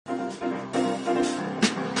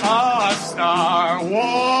Star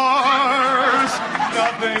Wars,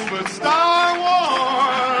 nothing but Star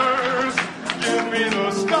Wars. Give me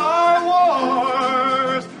the Star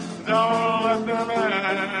Wars, don't let them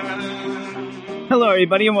end. Hello,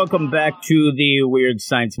 everybody, and welcome back to the Weird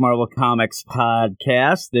Science Marvel Comics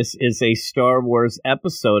podcast. This is a Star Wars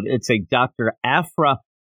episode. It's a Dr. Aphra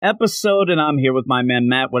episode, and I'm here with my man,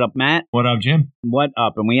 Matt. What up, Matt? What up, Jim? What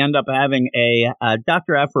up? And we end up having a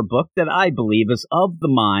Dr. Aphra book that I believe is of the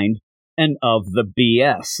mind and of the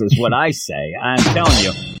BS, is what I say. I'm telling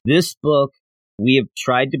you, this book, we have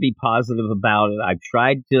tried to be positive about it. I've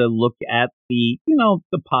tried to look at the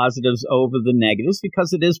positives over the negatives,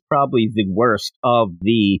 because it is probably the worst of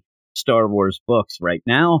the Star Wars books right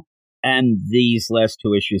now. And these last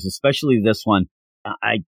two issues, especially this one,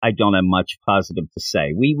 I don't have much positive to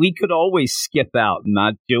say. We could always skip out and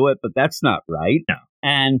not do it, but that's not right. No.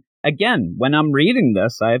 And again, when I'm reading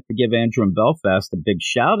this, I have to give Andrew in Belfast a big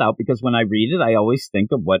shout out, because when I read it, I always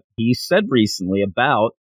think of what he said recently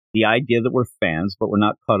about the idea that we're fans, but we're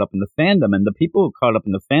not caught up in the fandom. And the people who are caught up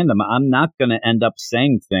in the fandom, I'm not going to end up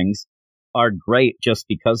saying things are great just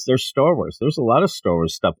because they're Star Wars. There's a lot of Star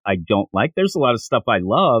Wars stuff I don't like. There's a lot of stuff I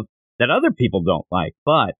love that other people don't like,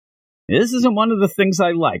 but this isn't one of the things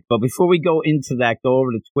I like. But before we go into that, go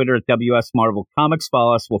over to Twitter at WS Marvel Comics.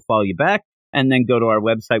 Follow us. We'll follow you back. And then go to our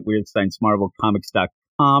website,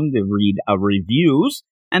 WeirdScienceMarvelComics.com, to read our reviews.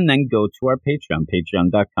 And then go to our Patreon,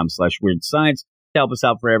 patreon.com/WeirdScience, to help us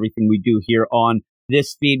out for everything we do here on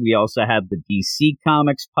this feed. We also have the DC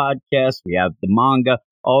Comics podcast. We have the manga,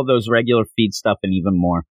 all those regular feed stuff, and even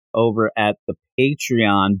more over at the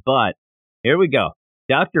Patreon. But here we go.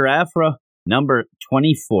 Dr. Aphra, number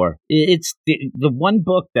 24. It's the one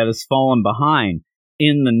book that has fallen behind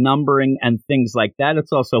in the numbering and things like that.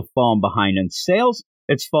 It's also fallen behind in sales.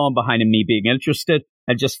 It's fallen behind in me being interested,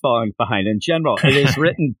 and just falling behind in general. It is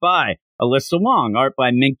written by Alyssa Wong, art by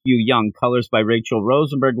Minkyu Young, colors by Rachel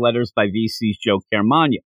Rosenberg, letters by VC's Joe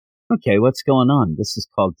Caramagna. Okay, what's going on? This is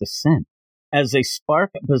called Descent. As a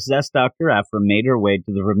spark-possessed Dr. Aphra made her way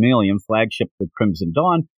to the Vermilion, flagship of the Crimson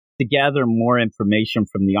Dawn, to gather more information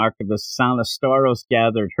from the archivist, Sana Staros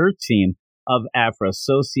gathered her team of Aphra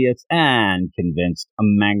associates and convinced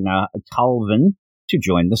Magna Talvin to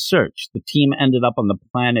join the search. The team ended up on the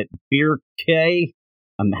planet Birke.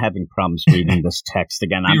 I'm having problems reading this text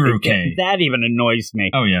again. That even annoys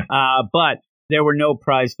me. Oh, yeah. But there were no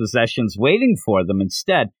prized possessions waiting for them.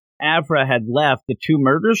 Instead, Aphra had left the two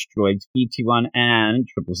murderous droids, BT-1 and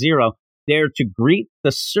 000, there to greet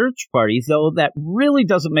the search party, though that really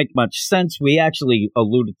doesn't make much sense. We actually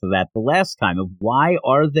alluded to that the last time, of why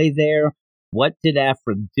are they there? What did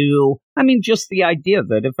Aphra do? I mean, just the idea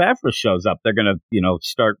that if Aphra shows up, they're going to,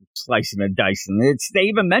 start slicing and dicing. They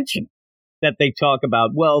even mention that they talk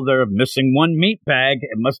about, well, they're missing one meat bag.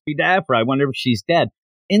 It must be to Aphra. I wonder if she's dead.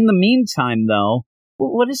 In the meantime, though,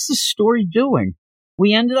 what is the story doing?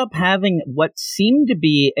 We ended up having what seemed to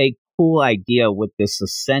be a cool idea with this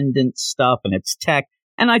Ascendant stuff and its tech.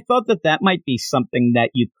 And I thought that might be something that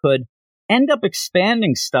you could end up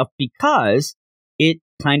expanding stuff, because it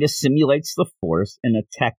kind of simulates the Force in a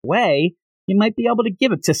tech way. You might be able to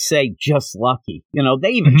give it to, say, Just Lucky. They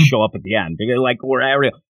even show up at the end. They're like, or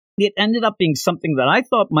Ariel. It ended up being something that I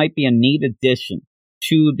thought might be a neat addition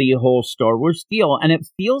to the whole Star Wars deal. And it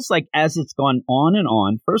feels like as it's gone on and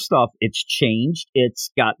on, first off, it's changed.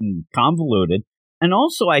 It's gotten convoluted. And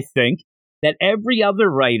also, I think that every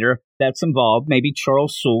other writer that's involved, maybe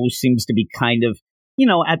Charles Soule seems to be kind of,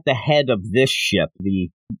 at the head of this ship,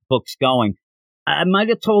 the book's going. I might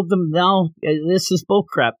have told them, no, this is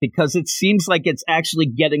bullcrap, because it seems like it's actually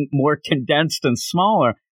getting more condensed and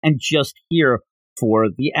smaller, and just here for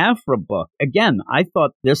the Aphra book. Again, I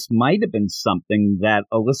thought this might have been something that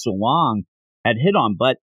Alyssa Wong had hit on,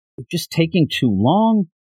 but it's just taking too long,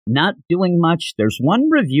 not doing much. There's one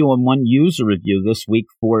review and one user review this week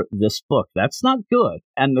for this book. That's not good,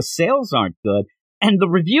 and the sales aren't good, and the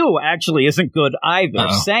review actually isn't good either,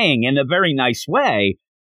 saying in a very nice way,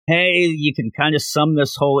 hey, you can kind of sum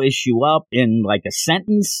this whole issue up in like a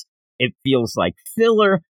sentence. It feels like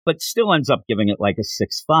filler, but still ends up giving it like a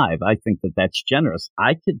 6.5. I think that that's generous.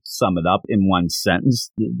 I could sum it up in one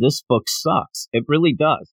sentence. This book sucks. It really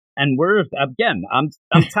does. And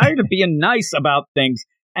I'm tired of being nice about things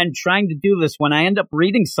and trying to do this when I end up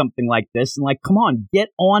reading something like this and like, come on, get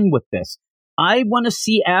on with this. I want to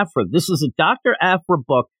see Aphra. This is a Dr. Aphra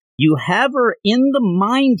book. You have her in the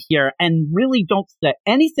mind here, and really don't set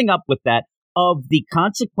anything up with that of the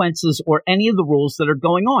consequences or any of the rules that are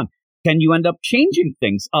going on. Can you end up changing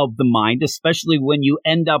things of the mind, especially when you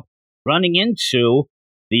end up running into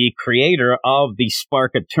the creator of the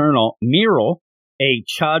Spark Eternal, Miral, a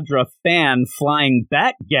Chandra fan flying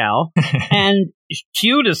bat gal, and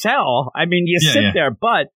cute as hell. I mean, you sit there,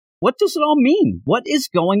 but what does it all mean? What is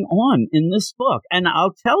going on in this book? And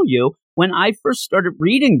I'll tell you, when I first started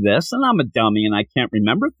reading this, and I'm a dummy and I can't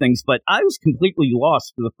remember things, but I was completely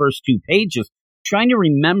lost for the first 2 pages, trying to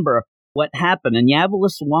remember what happened. And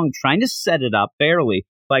Yavelis Wong trying to set it up barely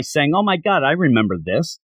by saying, oh my God, I remember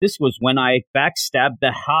this. This was when I backstabbed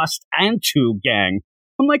the Haast Antu gang.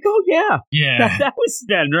 I'm like, oh yeah. That was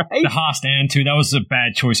then, right? The Haast Antu, that was a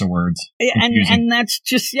bad choice of words. And that's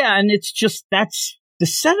just, and it's just, that's the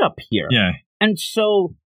setup here. Yeah. And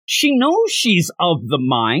so she knows she's of the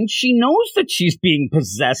mind. She knows that she's being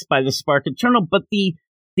possessed by the Spark Eternal, but the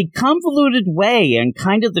convoluted way and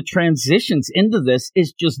kind of the transitions into this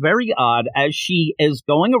is just very odd as she is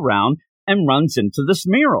going around and runs into this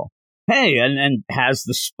mural. Hey, and has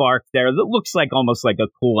the spark there that looks like almost like a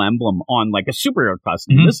cool emblem on like a superhero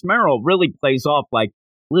costume. Mm-hmm. This mural really plays off like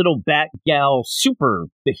little Batgal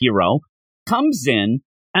superhero comes in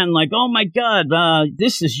and like, oh my God,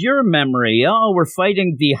 this is your memory. Oh, we're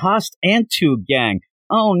fighting the Haast Antu gang.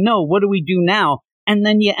 Oh no, what do we do now? And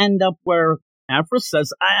then you end up where Aphra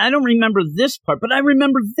says, I don't remember this part, but I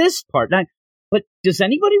remember this part. But does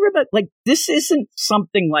anybody remember? Like, this isn't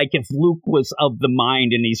something like if Luke was of the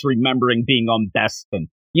mind and he's remembering being on Bespin,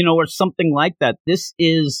 or something like that. This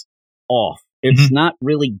is off. It's not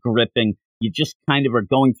really gripping. You just kind of are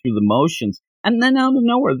going through the motions. And then out of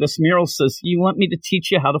nowhere, this mural says, you want me to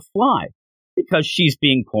teach you how to fly? Because she's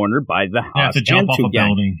being cornered by the Haast. You have to jump off a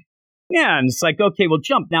building. Yeah, and it's like, okay, well,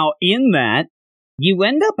 jump. Now, in that, you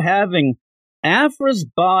end up having Aphra's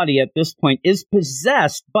body at this point is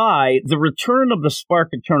possessed by the return of the Spark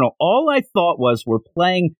Eternal. All I thought was we're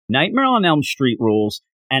playing Nightmare on Elm Street rules,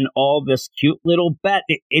 and all this cute little bat,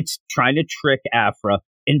 it's trying to trick Aphra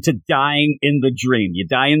into dying in the dream. You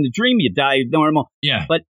die in the dream, you die normal. Yeah.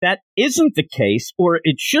 But that isn't the case, or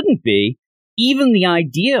it shouldn't be. Even the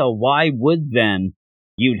idea, why would then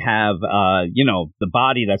you'd have, the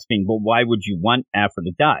body that's being, well, why would you want Aphra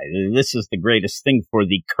to die? This is the greatest thing for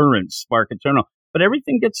the current Spark Eternal. But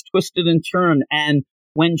everything gets twisted and turned. And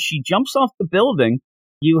when she jumps off the building,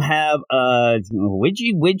 you have a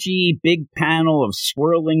widgy big panel of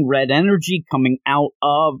swirling red energy coming out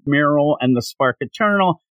of Mural and the Spark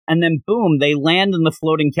Eternal. And then boom, they land in the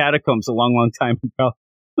floating catacombs a long time ago.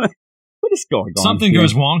 What is going on? Something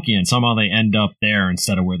goes wonky, and somehow they end up there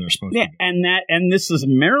instead of where they're supposed to be. And this is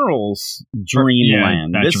Meryl's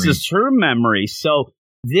dreamland. This is her memory. So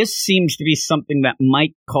this seems to be something that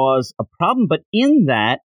might cause a problem. But in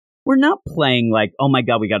that, we're not playing like, oh my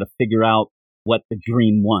God, we got to figure out what the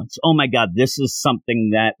dream wants. Oh my God, this is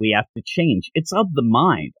something that we have to change. It's of the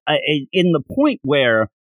mind. In the point where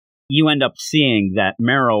you end up seeing that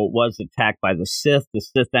Meryl was attacked by the Sith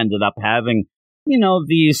ended up having,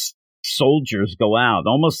 these soldiers go out,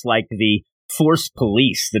 almost like the Force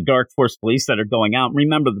Police, the Dark Force Police that are going out.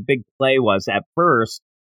 Remember, the big play was at first,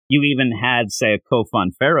 you even had, say, a Kofan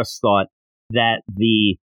Ferris thought that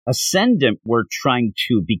the Ascendant were trying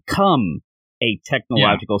to become a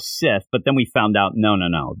technological Sith, but then we found out,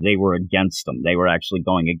 no, they were against them. They were actually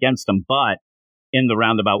going against them. But in the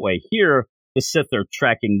roundabout way here, the Sith are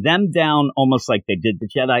tracking them down almost like they did the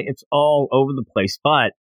Jedi. It's all over the place.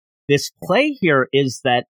 But this play here is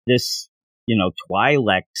that this,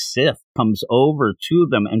 Twi'lek Sith comes over to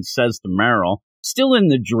them and says to Meryl, still in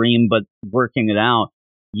the dream, but working it out,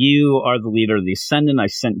 you are the leader of the Ascendant. I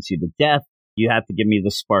sentence you to death. You have to give me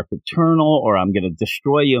the Spark Eternal or I'm going to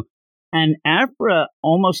destroy you. And Aphra,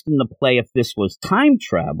 almost in the play, if this was time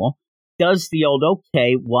travel, does the old,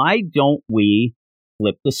 okay, why don't we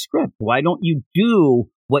flip the script? Why don't you do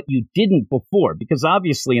what you didn't before? Because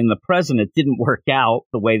obviously in the present, it didn't work out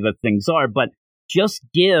the way that things are, but just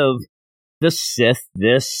give the Sith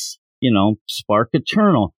this, Spark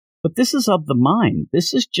Eternal. But this is of the mind.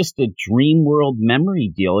 This is just a dream world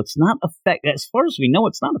memory deal. It's not as far as we know,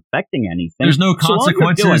 it's not affecting anything. There's no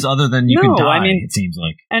consequences other than you can die, it seems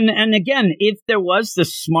like. And again, if there was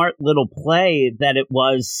this smart little play that it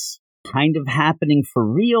was kind of happening for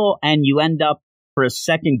real, and you end up for a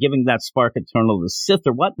second giving that Spark Eternal to the Sith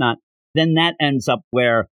or whatnot, then that ends up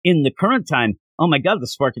where in the current time, oh my God, the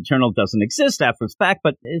Spark Eternal doesn't exist after it's back,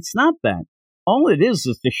 but it's not that. All it is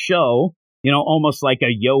to show, almost like a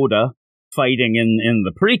Yoda fighting in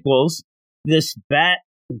the prequels, this bat,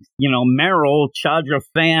 Meryl, Chandra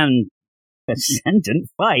fan, Ascendant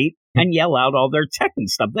fight and yell out all their tech and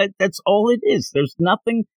stuff. That's all it is. There's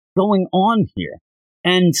nothing going on here.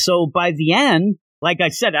 And so by the end, like I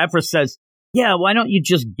said, Aphra says, yeah, why don't you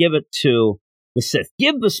just give it to the Sith?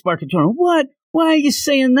 Give the Spark Eternal. What? Why are you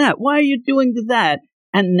saying that? Why are you doing that?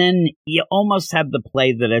 And then you almost have the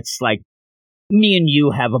play that it's like, me and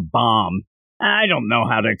you have a bomb. I don't know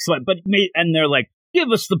how to explain, but and they're like, give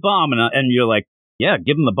us the bomb. And you're like, yeah,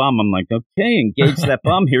 give them the bomb. I'm like, okay, engage that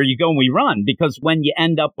bomb. Here you go. And we run. Because when you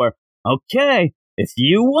end up where, okay, if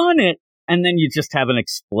you want it, and then you just have an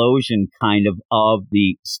explosion kind of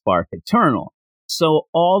the Spark Eternal. So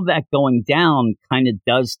all that going down kind of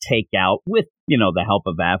does take out, with, the help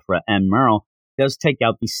of Aphra and Merle, does take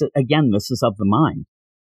out again, this is of the mind.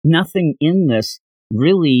 Nothing in this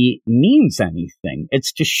really means anything.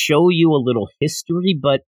 It's to show you a little history,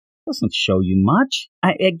 but doesn't show you much.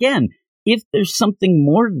 Again, if there's something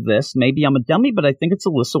more to this, maybe I'm a dummy, but I think it's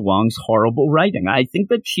Alyssa Wong's horrible writing. I think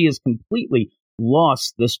that she has completely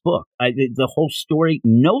lost this book. The whole story,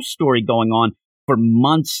 no story going on for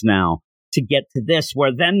months now to get to this,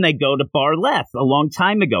 where then they go to Barleth a long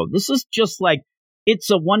time ago. This is just like, It's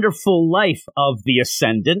a Wonderful Life of the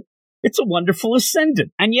Ascendant. It's a Wonderful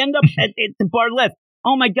Ascendant. And you end up at the Barleth.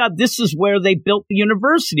 Oh my God, this is where they built the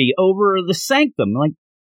university over the Sanctum. Like,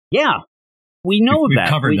 yeah, we know we've that.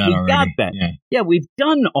 Covered that already. Got that. Yeah, we've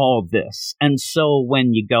done all this. And so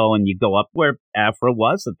when you go up where Aphra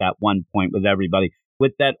was at that one point with everybody,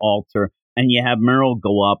 with that altar, and you have Merle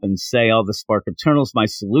go up and say, oh, the Spark Eternal is my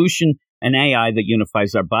solution, an AI that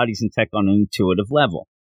unifies our bodies and tech on an intuitive level.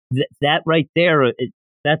 That right there,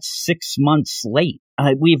 that's 6 months late.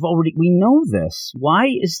 We know this. Why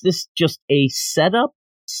is this just a setup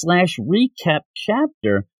 / recap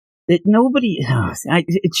chapter that nobody,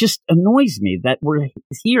 it just annoys me that we're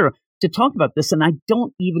here to talk about this, and I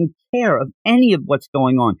don't even care of any of what's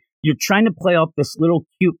going on. You're trying to play off this little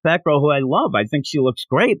cute fat girl who I love. I think she looks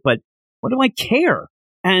great, but what do I care?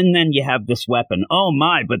 And then you have this weapon. Oh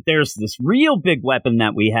my, but there's this real big weapon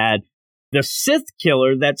that we had, the Sith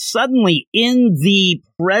killer, that suddenly in the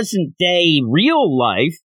present day real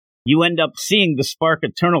life, you end up seeing the Spark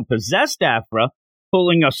Eternal possessed Aphra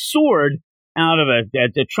pulling a sword out of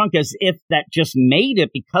the trunk, as if that just made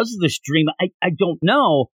it because of this dream. I don't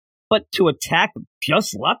know, but to attack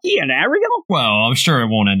just Lucky and Ariel? Well, I'm sure it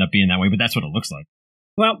won't end up being that way, but that's what it looks like.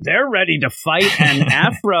 Well, they're ready to fight, and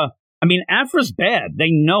Aphra's bad. They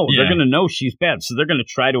know. Yeah. They're going to know she's bad, so they're going to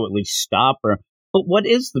try to at least stop her. But what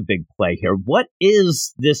is the big play here? What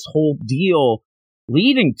is this whole deal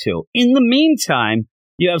leading to? In the meantime,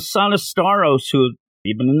 you have Sana Staros, who,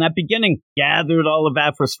 even in that beginning, gathered all of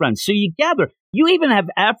Aphra's friends. So you even have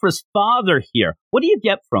Aphra's father here. What do you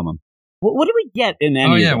get from him? What do we get in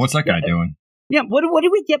any of this? What's that guy doing? Yeah, what do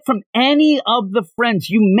we get from any of the friends?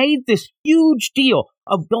 You made this huge deal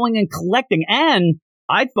of going and collecting, and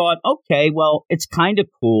I thought, okay, well, it's kind of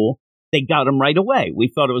cool. They got him right away.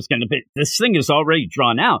 We thought it was going to be, this thing is already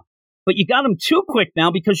drawn out. But you got him too quick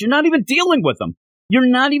now because you're not even dealing with them. You're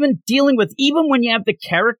not even dealing with, even when you have the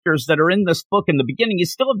characters that are in this book in the beginning, you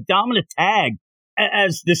still have Domina Tag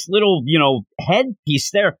as this little,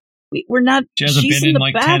 headpiece there. We're not, she hasn't been in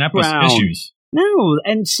like background. 10 issues. No,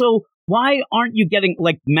 and so why aren't you getting,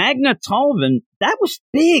 like, Magna Tolvan? That was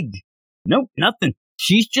big. Nope, nothing.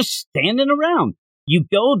 She's just standing around. You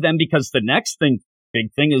go then because the next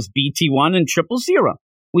big thing is BT1 and 000.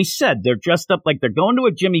 We said they're dressed up like they're going to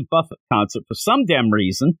a Jimmy Buffett concert for some damn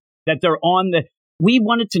reason, that they're on we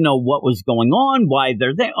wanted to know what was going on, why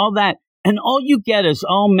they're there, all that. And all you get is,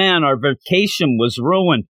 oh man, our vacation was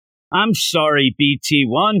ruined. I'm sorry,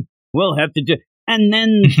 BT1. We'll have to do. And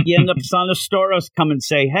then you end up Sana Staros come and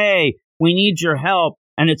say, hey, we need your help,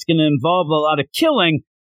 and it's going to involve a lot of killing.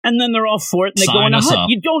 And then they're all for it, and they go in a hut.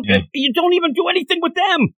 You don't even do anything with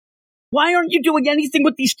them. Why aren't you doing anything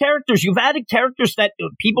with these characters? You've added characters that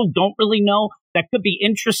people don't really know that could be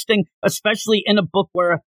interesting, especially in a book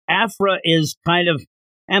where Aphra is kind of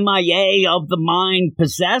MIA, of the mind,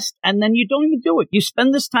 possessed, and then you don't even do it. You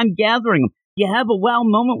spend this time gathering them. You have a wow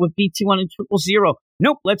moment with BT1 and 000.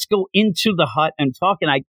 Nope, let's go into the hut and talk.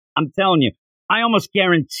 And I'm telling you, I almost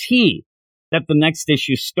guarantee that the next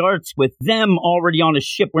issue starts with them already on a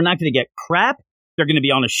ship. We're not going to get crap. They're going to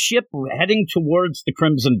be on a ship heading towards the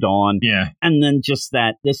Crimson Dawn. Yeah. And then just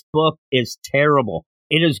that. This book is terrible.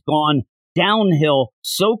 It has gone downhill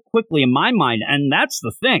so quickly in my mind. And that's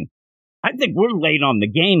the thing. I think we're late on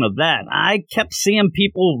the game of that. I kept seeing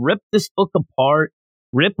people rip this book apart,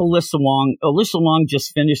 rip Alyssa Wong. Alyssa Wong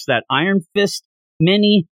just finished that Iron Fist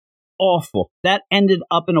mini. Awful. That ended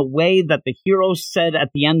up in a way that the heroes said at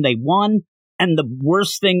the end they won. And the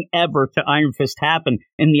worst thing ever to Iron Fist happened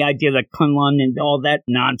in the idea that Kunlun and all that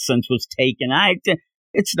nonsense was taken.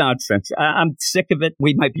 It's nonsense. I'm sick of it.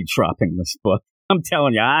 We might be dropping this book. I'm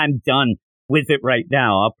telling you, I'm done with it right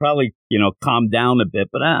now. I'll probably, calm down a bit,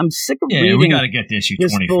 but I'm sick of reading. Yeah, we got to get to issue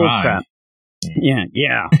 25.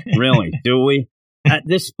 Yeah, really. Do we?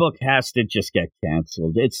 This book has to just get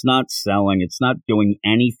canceled. It's not selling. It's not doing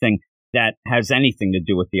anything that has anything to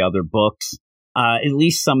do with the other books. At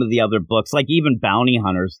least some of the other books, like even Bounty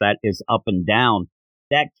Hunters, that is up and down,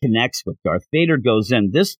 that connects with Darth Vader goes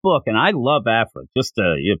in. This book, and I love Aphra,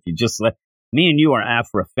 if you just let me and you are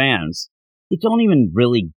Aphra fans, you don't even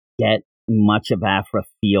really get much of Aphra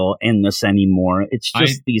feel in this anymore. It's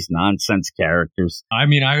just these nonsense characters. I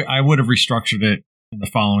mean, I would have restructured it in the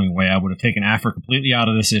following way. I would have taken Aphra completely out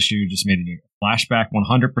of this issue, just made it a flashback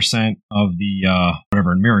 100% of the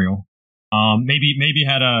whatever in Muriel. Maybe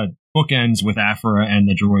had a bookends with Aphra and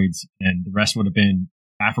the droids, and the rest would have been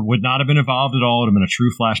Aphra would not have been involved at all. It would have been a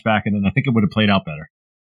true flashback, and then I think it would have played out better.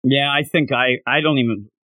 Yeah, I think I don't even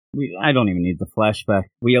need the flashback.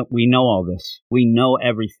 We know all this. We know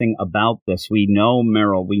everything about this. We know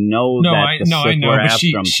Meryl. We know I know, but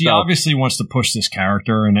she obviously wants to push this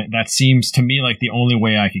character, and that seems to me like the only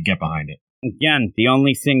way I could get behind it. Again, the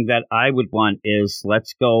only thing that I would want is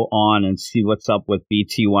let's go on and see what's up with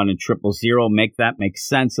BT1 and 000. Make that make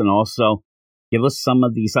sense, and also give us some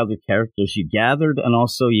of these other characters you gathered, and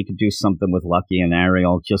also you could do something with Lucky and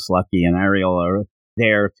Ariel. Just Lucky and Ariel are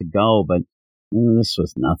there to go, but this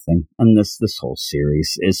was nothing. And this whole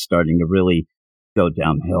series is starting to really go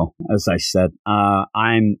downhill. As I said,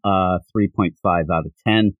 I'm 3.5 out of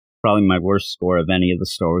 10, probably my worst score of any of the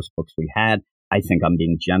Star Wars books we had. I think I'm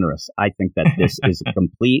being generous. I think that this is a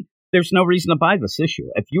complete. There's no reason to buy this issue.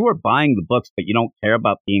 If you are buying the books, but you don't care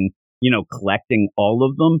about being, collecting all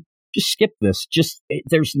of them, just skip this.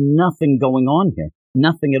 There's nothing going on here.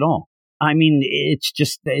 Nothing at all. I mean, it's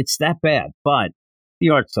that bad, but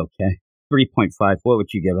the art's okay. 3.5. What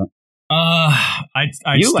would you give it?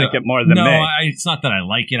 You like it more than me. No, it's not that I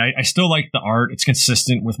like it. I still like the art. It's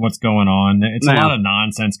consistent with what's going on. It's a lot of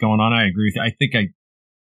nonsense going on. I agree with you. I think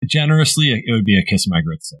generously, it would be a kiss my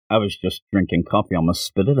grits. I was just drinking coffee. I almost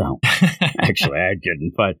spit it out. Actually, I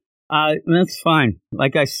didn't, but that's fine.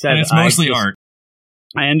 Like I said, and it's mostly art.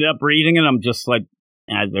 I ended up reading it. I'm just like,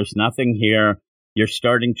 there's nothing here. You're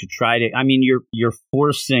starting to try to. I mean, you're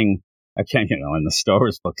forcing. Okay, in the Star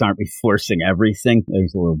Wars books, aren't we forcing everything?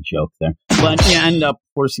 There's a little joke there. But you end up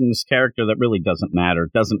forcing this character that really doesn't matter.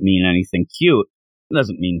 Doesn't mean anything cute. It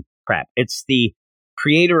doesn't mean crap. It's the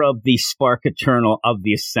creator of the Spark Eternal of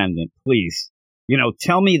the Ascendant. Please,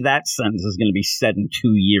 tell me that sentence is going to be said in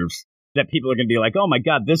 2 years. That people are going to be like, oh my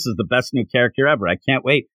God, this is the best new character ever. I can't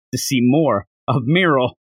wait to see more of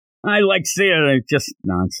Muriel. I like seeing it. Just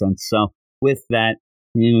nonsense. So with that,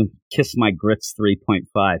 kiss my grits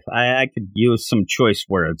 3.5. I could use some choice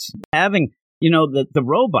words. Having, the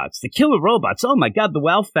robots, the killer robots. Oh my God, the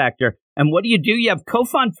wow factor. And what do? You have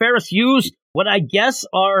Kofan Ferris use what I guess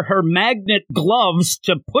are her magnet gloves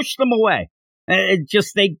to push them away.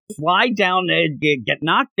 They fly down, get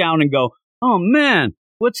knocked down and go, oh man,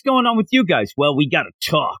 what's going on with you guys? Well, we got to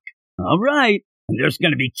talk. All right. And there's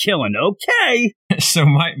going to be killing. Okay. So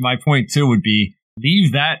my point too would be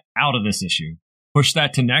leave that out of this issue. Push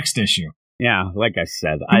that to next issue. Yeah, like I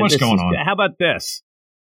said. What's going on? How about this?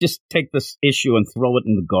 Just take this issue and throw it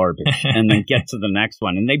in the garbage and then get to the next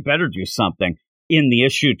one. And they better do something in the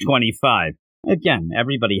issue 25. Again,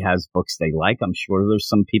 everybody has books they like. I'm sure there's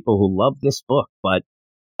some people who love this book. But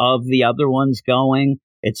of the other ones going,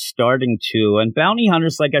 it's starting to. And Bounty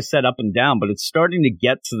Hunters, like I said, up and down. But it's starting to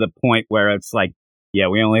get to the point where it's like, yeah,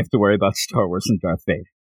 we only have to worry about Star Wars and Darth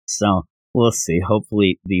Vader. So we'll see.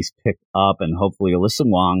 Hopefully these pick up, and hopefully Alyssa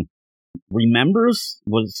Wong remembers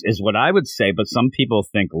is what I would say. But some people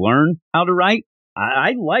think learn how to write.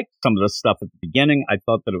 I liked some of the stuff at the beginning. I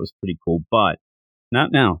thought that it was pretty cool, but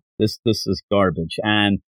not now. This is garbage.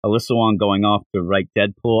 And Alyssa Wong going off to write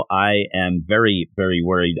Deadpool, I am very, very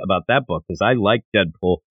worried about that book because I like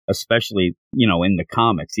Deadpool, especially in the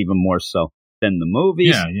comics, even more so than the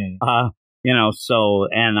movies. Yeah. So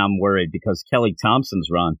and I'm worried because Kelly Thompson's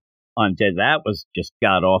run on Dead, that was just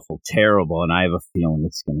god awful, terrible, and I have a feeling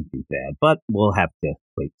it's going to be bad. But we'll have to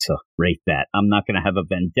wait to rate that. I'm not going to have a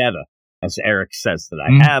vendetta, as Eric says that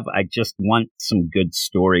I have. I just want some good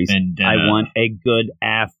stories. Vendetta. I want a good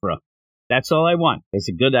Aphra. That's all I want. There's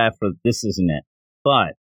a good Aphra. This isn't it.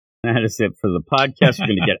 But that is it for the podcast. We're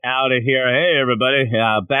going to get out of here. Hey, everybody.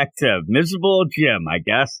 Back to miserable Jim, I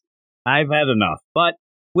guess. I've had enough. But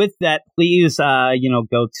with that, please, go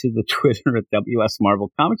to the Twitter at WS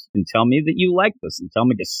Marvel Comics. You can tell me that you like this and tell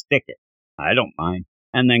me to stick it. I don't mind.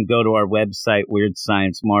 And then go to our website,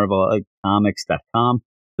 WeirdScienceMarvelComics.com.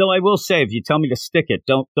 Though I will say, if you tell me to stick it,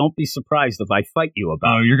 don't be surprised if I fight you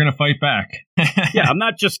about it. Oh, you're going to fight back. Yeah, I'm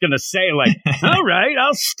not just going to say, like, all right,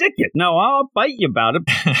 I'll stick it. No, I'll fight you about it.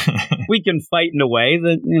 We can fight in a way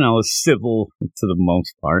that, is civil to the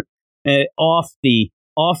most part. off the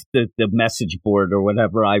message board or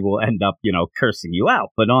whatever, I will end up, cursing you out.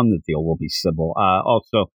 But on the deal, we'll be civil.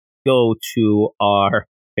 Also, go to our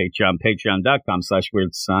Patreon,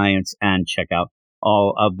 patreon.com/weirdscience, and check out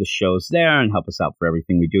all of the shows there and help us out for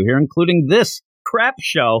everything we do here, including this crap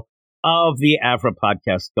show of the Avra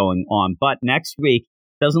podcast going on. But next week,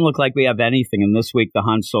 doesn't look like we have anything. And this week, the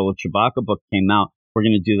Han Solo Chewbacca book came out. We're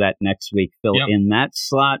going to do that next week, fill in that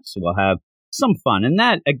slot. So we'll have some fun. And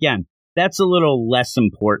that, again, that's a little less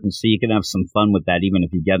important. So you can have some fun with that, even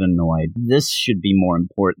if you get annoyed. This should be more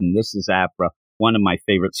important. This is Afra, one of my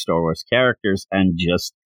favorite Star Wars characters, and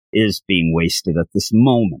just is being wasted at this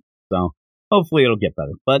moment. So hopefully it'll get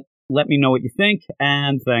better. But let me know what you think.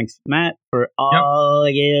 And thanks, Matt, for all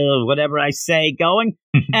whatever I say going.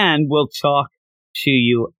 And we'll talk to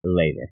you later.